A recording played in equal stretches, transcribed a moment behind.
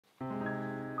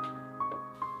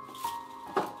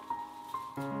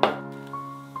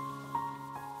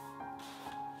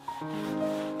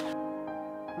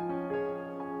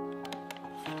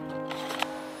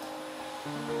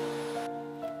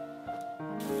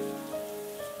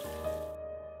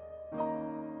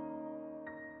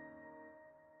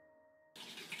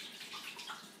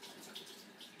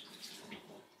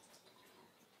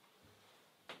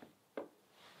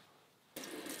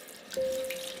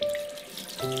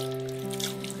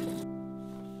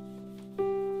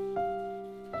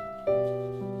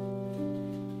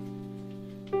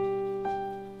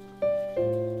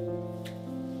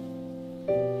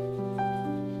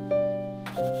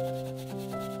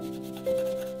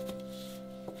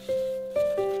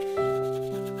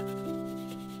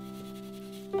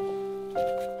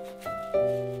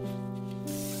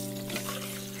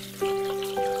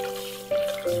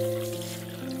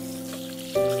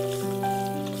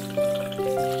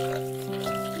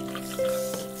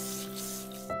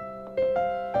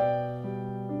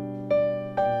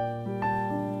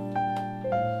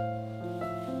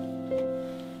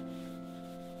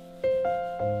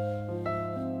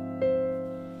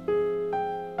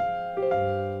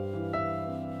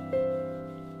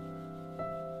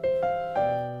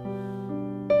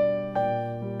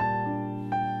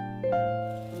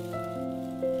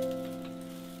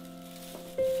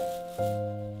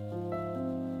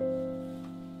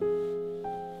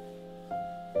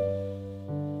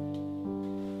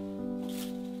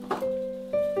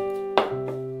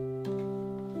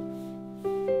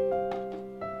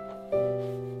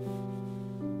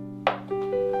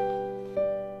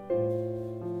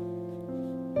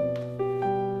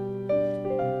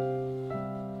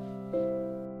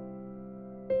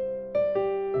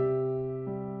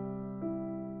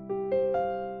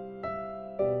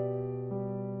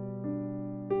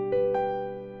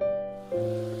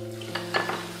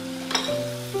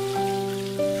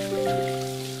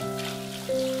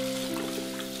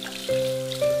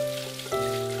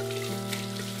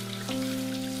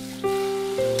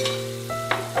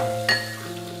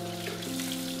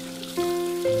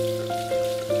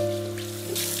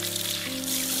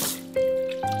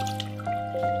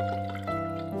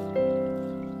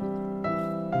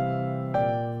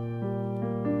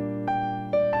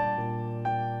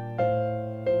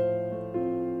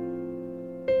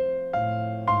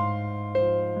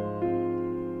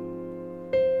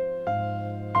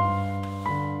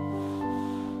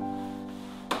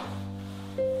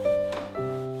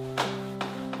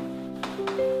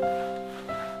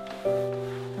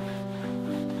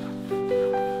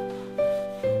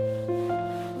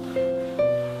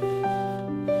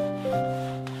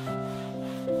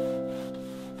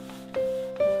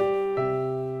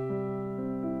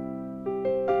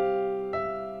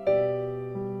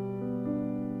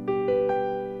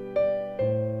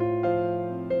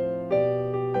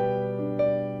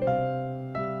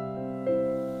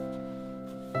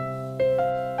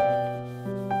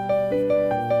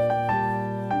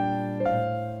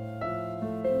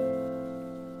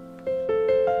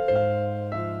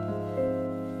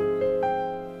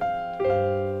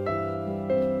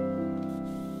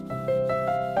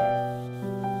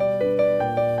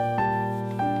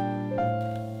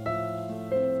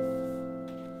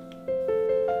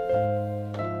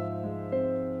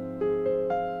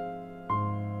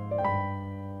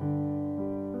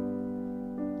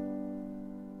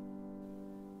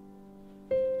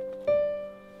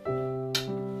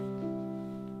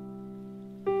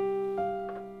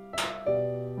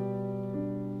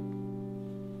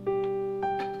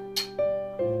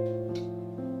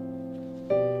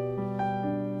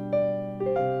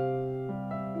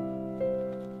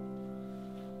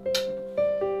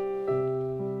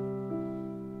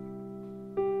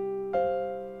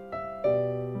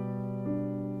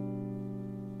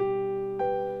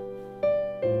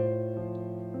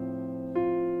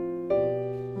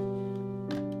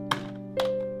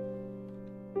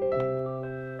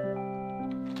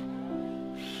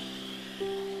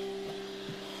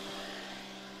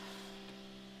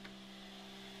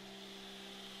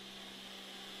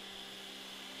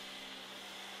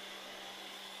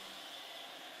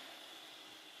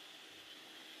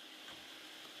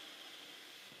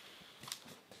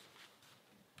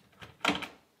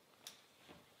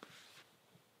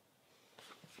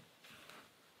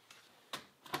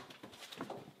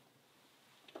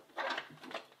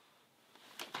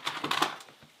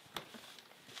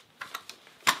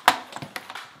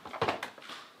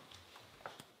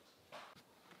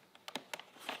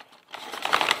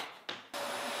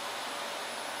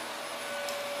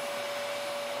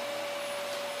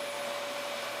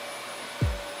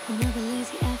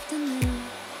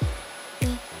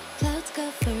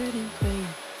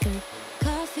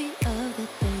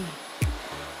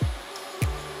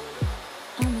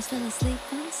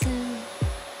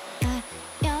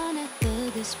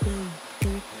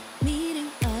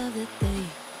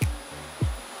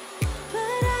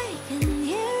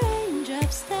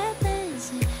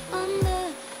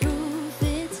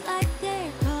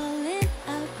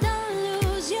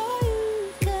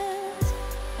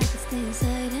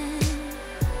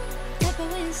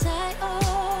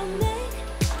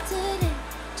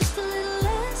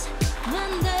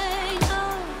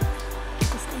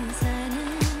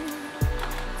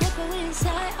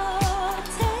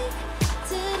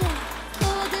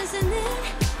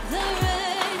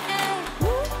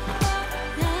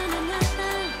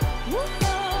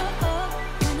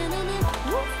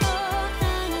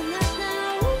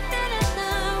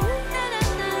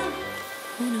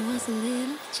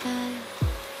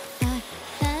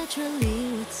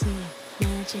naturally would see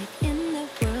magic in the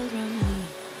world around me.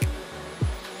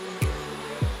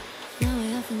 Now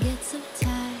I often get so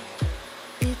tired,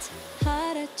 it's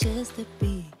harder just to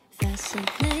be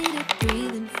fascinated,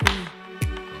 breathing free.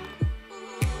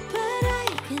 But I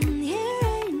can hear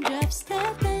raindrops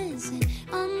step dancing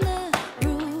on the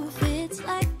roof. It's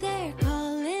like they're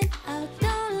calling out,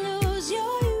 don't lose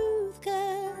your youth,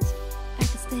 'cause I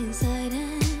can stay inside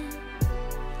and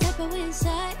tap away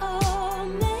inside. Oh,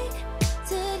 make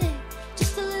today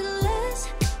just a little less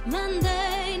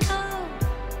mundane. Oh,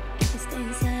 I can stay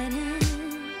inside and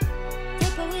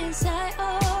tap away inside.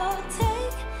 Oh,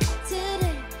 take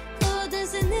today, go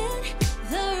dancing in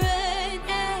the rain.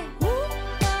 Hey, woo,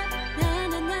 oh, na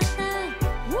na na na,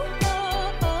 woo,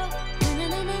 oh, oh, na na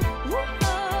na na, woo,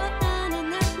 oh, na na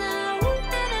na na, woo,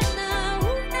 na na na,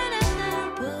 woo, na na na.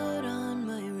 Put on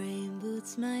my rain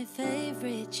boots, my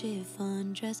favorite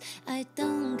chiffon dress. I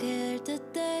don't care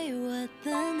today what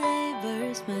the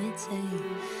neighbors might say.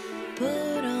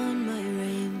 Put on my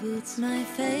rain boots, my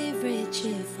favorite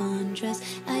chiffon dress.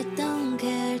 I don't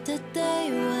care today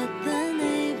what the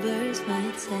neighbors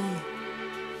might say.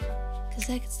 'Cause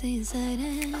I could stay inside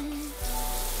and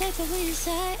take away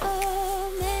inside.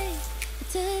 Oh, make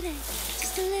today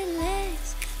just a little less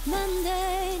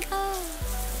mundane. Oh,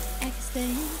 I could stay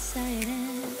inside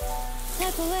and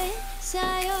tap away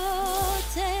inside. Oh,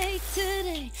 take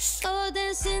today, oh,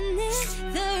 dancing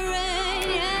in the rain.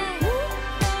 Yeah. Woo,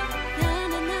 oh, na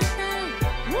na na na.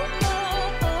 Woo,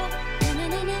 oh, oh, na na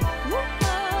na na. Woo,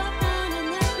 oh, na na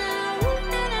na na. Woo,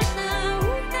 na na na.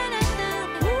 Woo, na na na.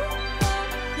 Woo, oh,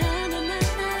 na na na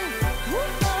na. Woo,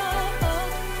 oh, oh,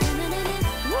 na na na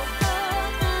na. Woo, oh,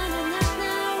 na na na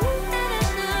na. Woo, na na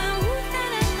na. Woo, na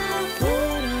na na.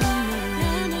 Put on my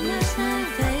rain boots, my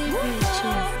favorite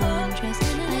chiffon dress.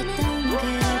 I don't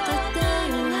care today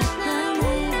what the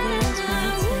neighbors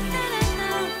might say.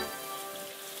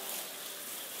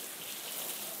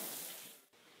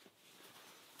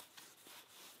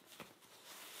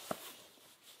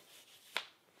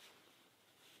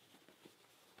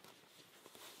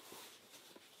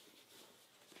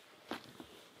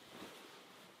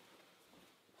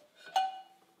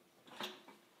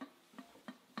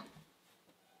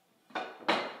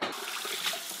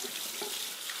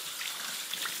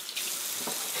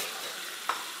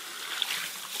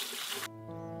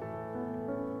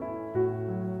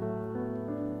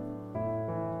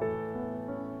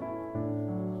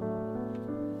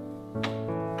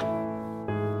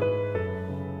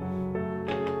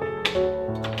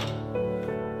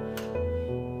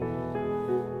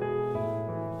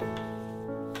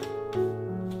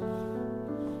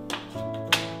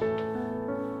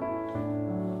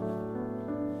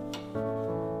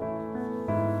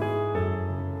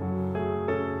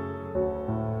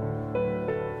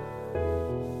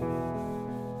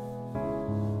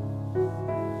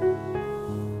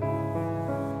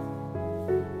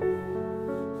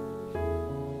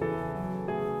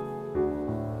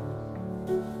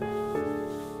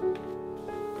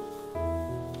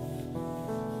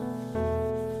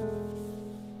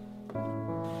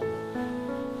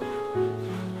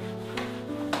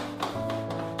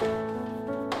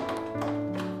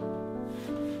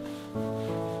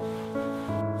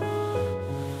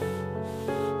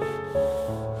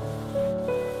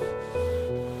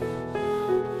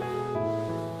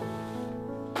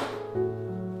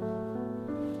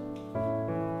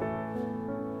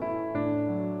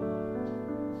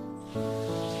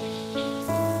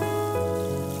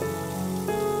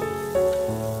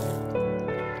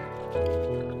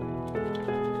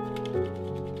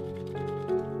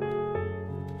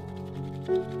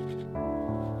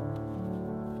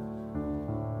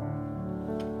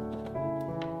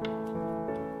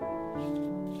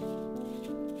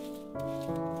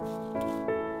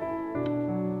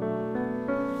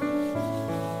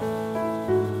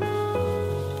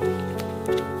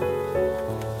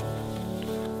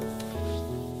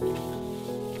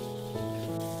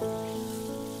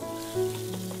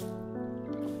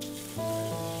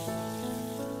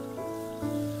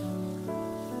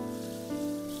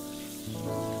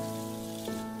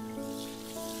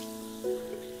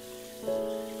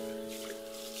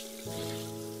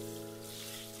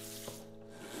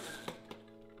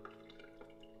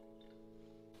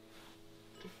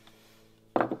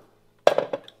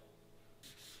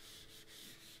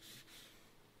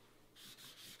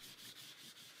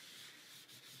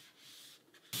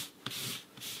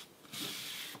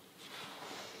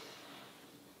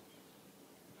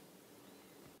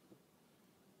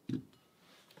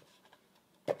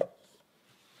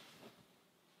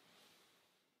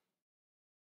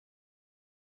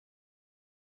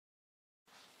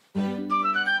「